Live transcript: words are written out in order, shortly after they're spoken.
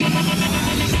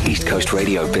East Coast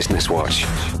Radio Business Watch.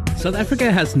 South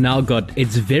Africa has now got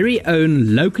its very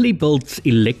own locally built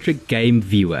electric game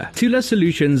viewer. Tula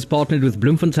Solutions partnered with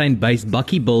Bloemfontein-based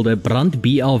bakkie builder Brand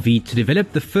BRV to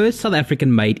develop the first South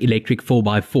African-made electric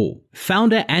 4x4.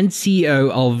 Founder and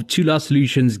CEO of Tula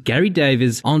Solutions, Gary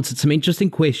Davies, answered some interesting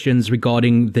questions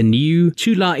regarding the new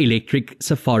Tula electric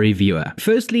Safari viewer.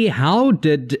 Firstly, how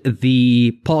did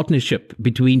the partnership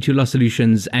between Tula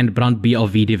Solutions and Brand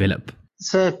BRV develop?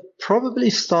 So it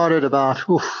probably started about,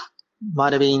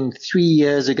 might have been 3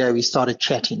 years ago we started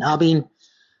chatting. I've been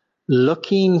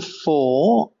looking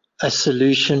for a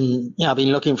solution. I've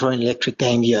been looking for an electric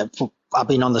game viewer. I've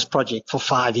been on this project for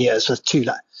 5 years with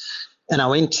Tula. And I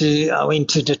went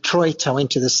to Detroit, I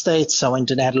went to the States, I went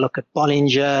and had a look at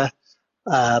Bollinger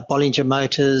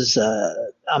Motors.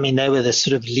 They were the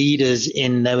sort of leaders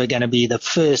they were going to be the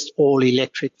first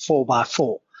all-electric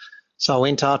 4x4. So I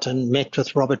went out and met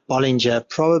with Robert Bollinger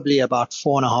probably about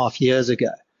 4.5 years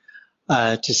ago.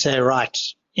 To say, right,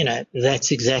 that's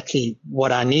exactly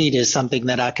what I need, is something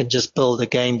that I can just build a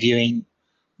game viewing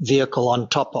vehicle on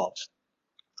top of.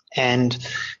 And,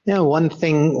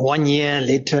 one year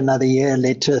led to another year,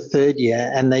 led to a third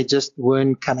year, and they just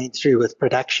weren't coming through with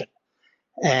production.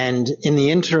 And in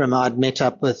the interim, I'd met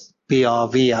up with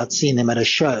BRV. I'd seen them at a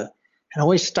show, and I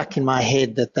always stuck in my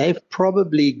head that they've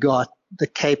probably got the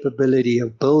capability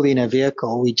of building a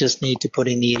vehicle. We just need to put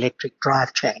in the electric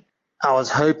drivetrain. I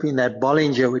was hoping that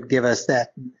Bollinger would give us that,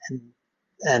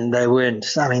 and they weren't.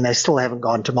 They still haven't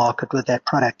gone to market with that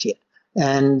product yet.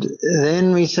 And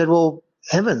then we said, well,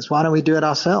 heavens, why don't we do it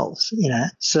ourselves?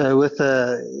 So with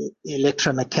a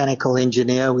electromechanical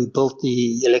engineer, we built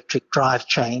the electric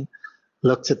drivetrain,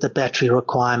 looked at the battery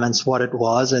requirements, what it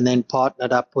was, and then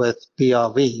partnered up with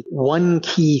BRV. One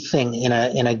key thing in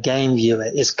a game viewer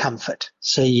is comfort.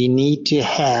 So you need to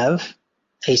have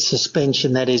a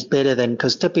suspension that is better than,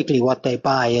 because typically what they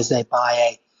buy is and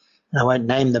I won't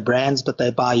name the brands, but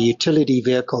they buy a utility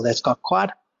vehicle that's got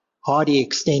quite hardy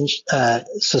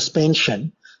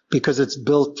suspension because it's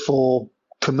built for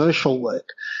commercial work.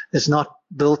 It's not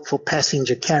built for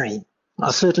passenger carrying. I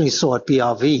certainly saw at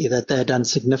BRV that they had done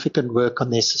significant work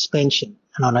on their suspension.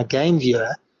 And on a game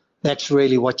viewer, that's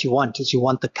really what you want, is you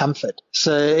want the comfort.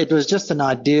 So it was just an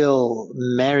ideal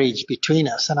marriage between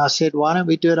us. And I said, why don't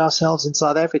we do it ourselves in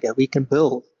South Africa? We can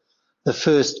build the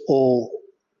first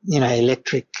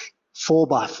electric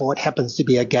 4x4. It happens to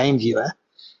be a game viewer.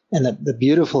 And the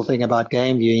beautiful thing about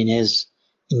game viewing is,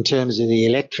 in terms of the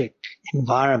electric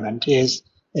environment, is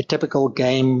a typical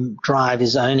game drive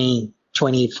is only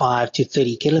 25 to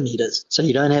 30 kilometers. So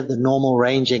you don't have the normal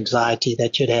range anxiety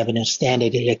that you'd have in a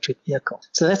standard electric vehicle.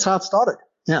 So that's how it started.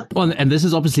 Yeah. Well, and this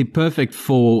is obviously perfect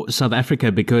for South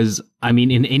Africa because,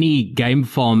 in any game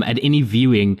farm, at any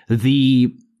viewing,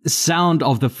 the sound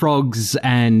of the frogs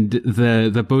and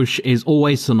the bush is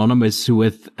always synonymous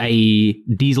with a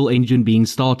diesel engine being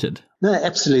started. No,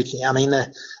 absolutely.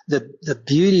 The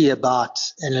beauty about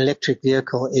an electric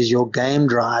vehicle is your game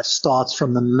drive starts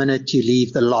from the minute you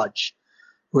leave the lodge.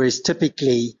 Whereas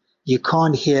typically you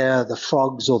can't hear the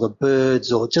frogs or the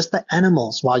birds or just the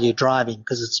animals while you're driving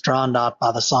because it's drowned out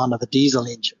by the sound of a diesel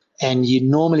engine. And you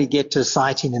normally get to a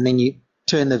sighting and then you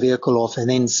turn the vehicle off and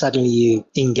then suddenly you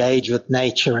engage with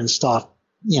nature and start,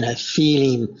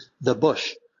 feeling the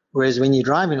bush. Whereas when you're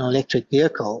driving an electric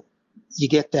vehicle, you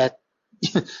get that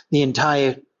the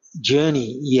entire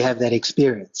journey, you have that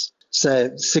experience.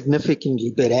 So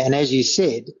significantly better. And as you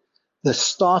said, the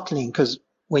startling, because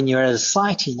when you're at a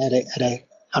sighting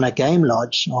on a game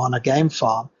lodge or on a game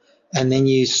farm, and then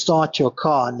you start your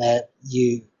car and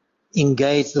you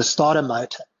engage the starter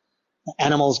motor, the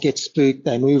animals get spooked,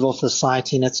 they move off the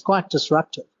sighting. It's quite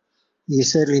disruptive. You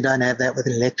certainly don't have that with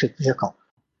an electric vehicle.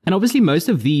 And obviously most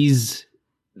of these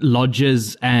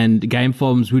lodges and game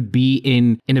farms would be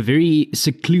in a very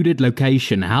secluded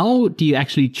location. How do you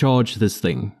actually charge this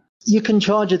thing? You can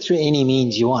charge it through any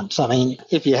means you want.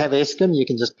 If you have Eskom, you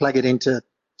can just plug it into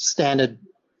standard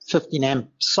 15 amp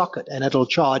socket and it'll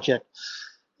charge at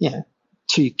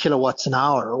 2 kilowatts an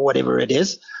hour or whatever it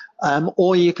is.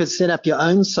 Or you could set up your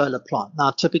own solar plant. Now,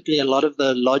 typically a lot of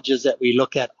the lodges that we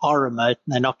look at are remote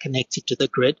and they're not connected to the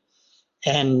grid,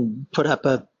 and put up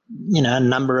a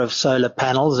number of solar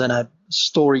panels and a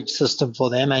storage system for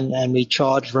them, and we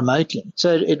charge remotely.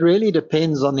 So it really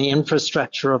depends on the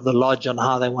infrastructure of the lodge on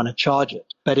how they want to charge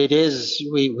it. But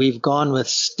we've gone with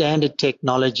standard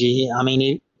technology.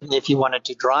 If you wanted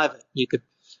to drive it, you could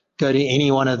go to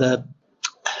any one of the,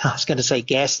 I was going to say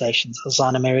gas stations, I was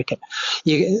on American.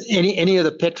 Any of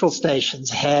the petrol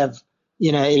stations have,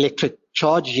 electric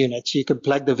charge units. You can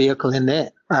plug the vehicle in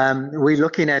there. We're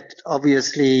looking at,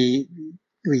 obviously,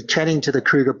 we're chatting to the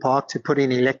Kruger Park to put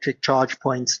in electric charge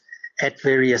points at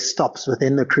various stops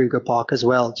within the Kruger Park as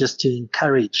well, just to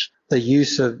encourage the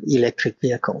use of electric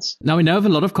vehicles. Now, we know of a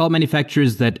lot of car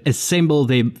manufacturers that assemble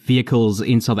their vehicles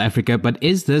in South Africa, but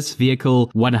is this vehicle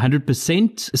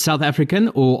 100% South African,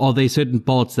 or are there certain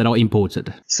parts that are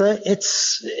imported? So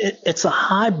it's a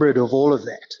hybrid of all of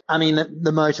that. I mean,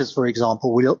 the motors, for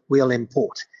example, we'll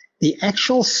import. The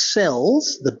actual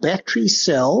cells, the battery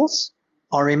cells,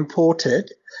 are imported,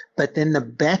 but then the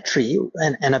battery,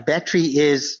 and a battery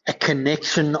is a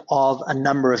connection of a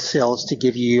number of cells to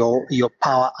give you your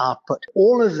power output.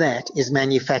 All of that is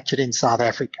manufactured in South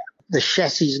Africa. The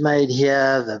chassis is made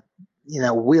here,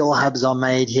 the wheel hubs are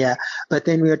made here, but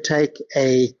then we'll take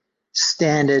a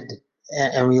standard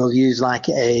and we'll use like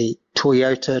a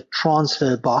Toyota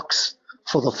transfer box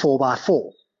for the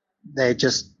 4x4. They're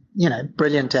just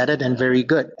brilliant at it and very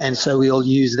good. And so we'll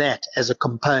use that as a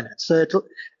component. So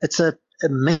it's a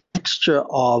mixture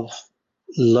of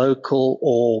local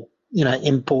or,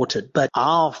 imported. But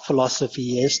our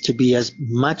philosophy is to be as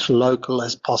much local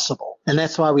as possible. And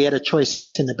that's why we had a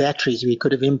choice in the batteries. We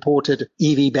could have imported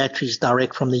EV batteries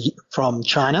direct from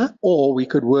China, or we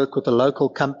could work with a local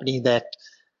company that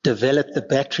developed the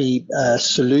battery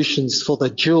solutions for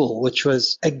the Joule, which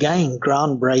was, again,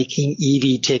 groundbreaking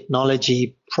EV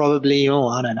technology, probably,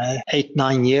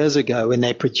 8-9 years ago when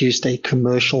they produced a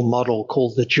commercial model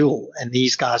called the Joule, and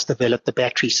these guys developed the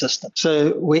battery system.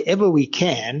 So wherever we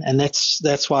can, and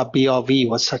that's why BRV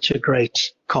was such a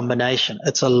great combination.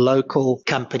 It's a local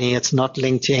company. It's not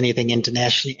linked to anything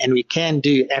internationally, and we can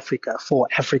do Africa for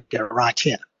Africa right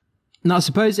here. Now, I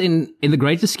suppose in the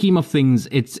greater scheme of things,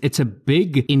 it's a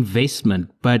big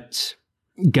investment, but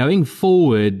going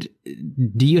forward,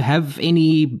 do you have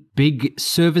any big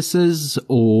services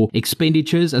or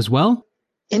expenditures as well?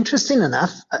 Interesting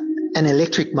enough, an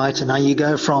electric motor, now you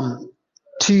go from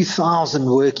 2,000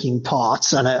 working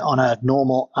parts on a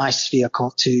normal ICE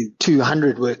vehicle to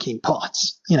 200 working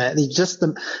parts. Just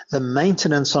the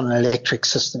maintenance on an electric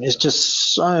system is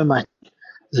just so much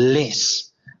less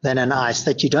than an ICE,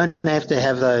 that you don't have to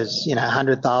have those,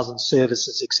 100,000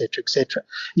 services, et cetera, et cetera.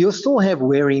 You'll still have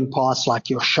wearing parts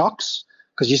like your shocks,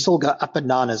 because you still go up and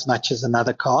down as much as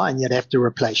another car, and you'd have to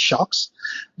replace shocks.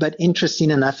 But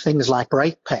interesting enough, things like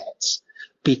brake pads,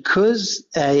 because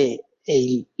a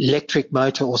electric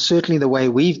motor, or certainly the way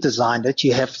we've designed it,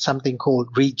 you have something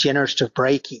called regenerative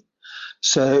braking.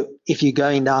 So if you're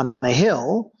going down a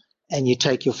hill and you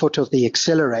take your foot off the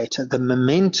accelerator, the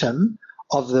momentum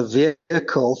of the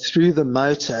vehicle through the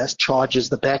motor charges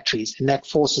the batteries, and that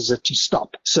forces it to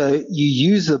stop. So you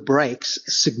use the brakes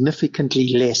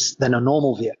significantly less than a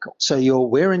normal vehicle. So your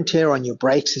wear and tear on your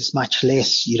brakes is much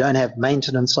less. You don't have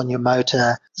maintenance on your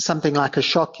motor. Something like a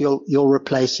shock you'll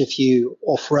replace if you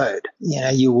off-road.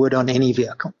 You would on any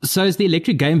vehicle. So is the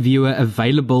electric game viewer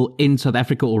available in South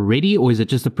Africa already, or is it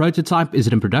just a prototype? Is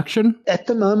it in production? At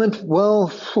the moment,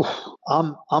 well,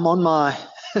 I'm on my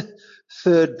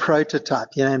third prototype.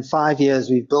 In 5 years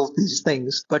we've built these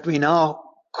things, but we're now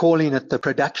calling it the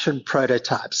production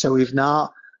prototype. So we've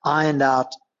now ironed out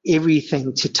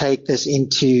everything to take this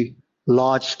into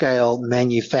large scale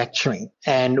manufacturing.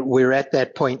 And we're at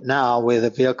that point now where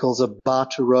the vehicle's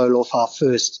about to roll off our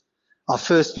first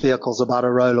vehicle's about to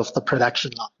roll off the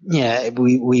production line. Yeah,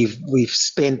 we've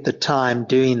spent the time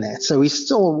doing that. So we're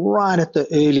still right at the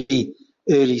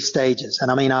early stages.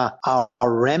 And I mean, our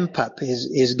ramp up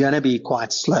is going to be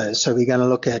quite slow. So we're going to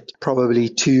look at probably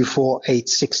 2, 4, 8,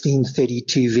 16,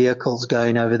 32 vehicles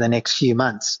going over the next few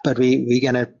months. But we're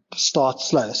going to start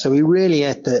slow. So we're really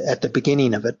at the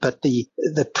beginning of it. But the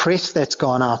press that's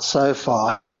gone out so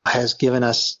far has given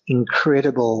us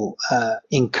incredible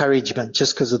encouragement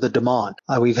just because of the demand.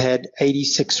 We've had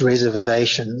 86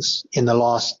 reservations in the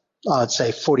last, I'd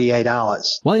say, 48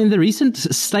 hours. Well, in the recent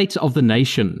State of the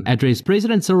Nation address,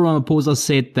 President Cyril Ramaphosa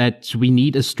said that we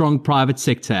need a strong private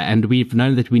sector, and we've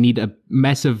known that we need a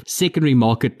massive secondary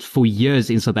market for years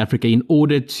in South Africa in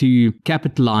order to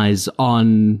capitalize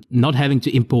on not having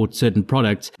to import certain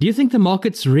products. Do you think the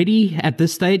market's ready at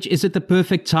this stage? Is it the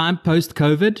perfect time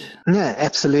post-COVID? Yeah,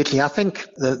 absolutely. I think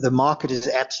the market is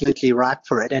absolutely right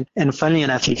for it. And funnily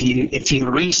enough, if you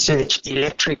research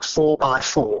electric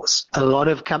 4x4s, a lot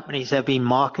of companies have been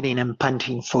marketing and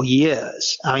punting for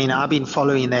years. I mean, I've been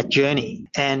following that journey,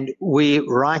 and we're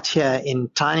right here in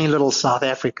tiny little South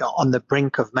Africa on the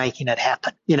brink of making it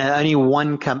happen. Only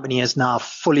one company has now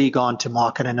fully gone to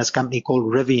market, and it's a company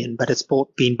called Rivian, but it's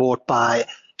been bought by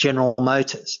General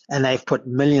Motors, and they've put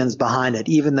millions behind it.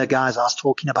 Even the guys I was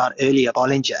talking about earlier,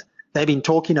 Bollinger, they've been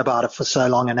talking about it for so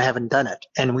long and haven't done it.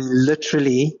 And we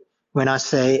literally, when I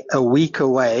say a week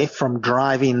away from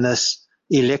driving this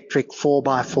electric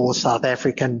 4x4 South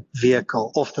African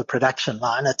vehicle off the production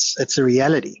line. It's a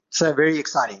reality. So very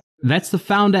exciting. That's the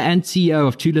founder and CEO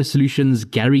of Tula Solutions,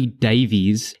 Gary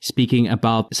Davies, speaking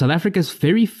about South Africa's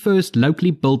very first locally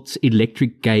built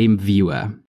electric game viewer.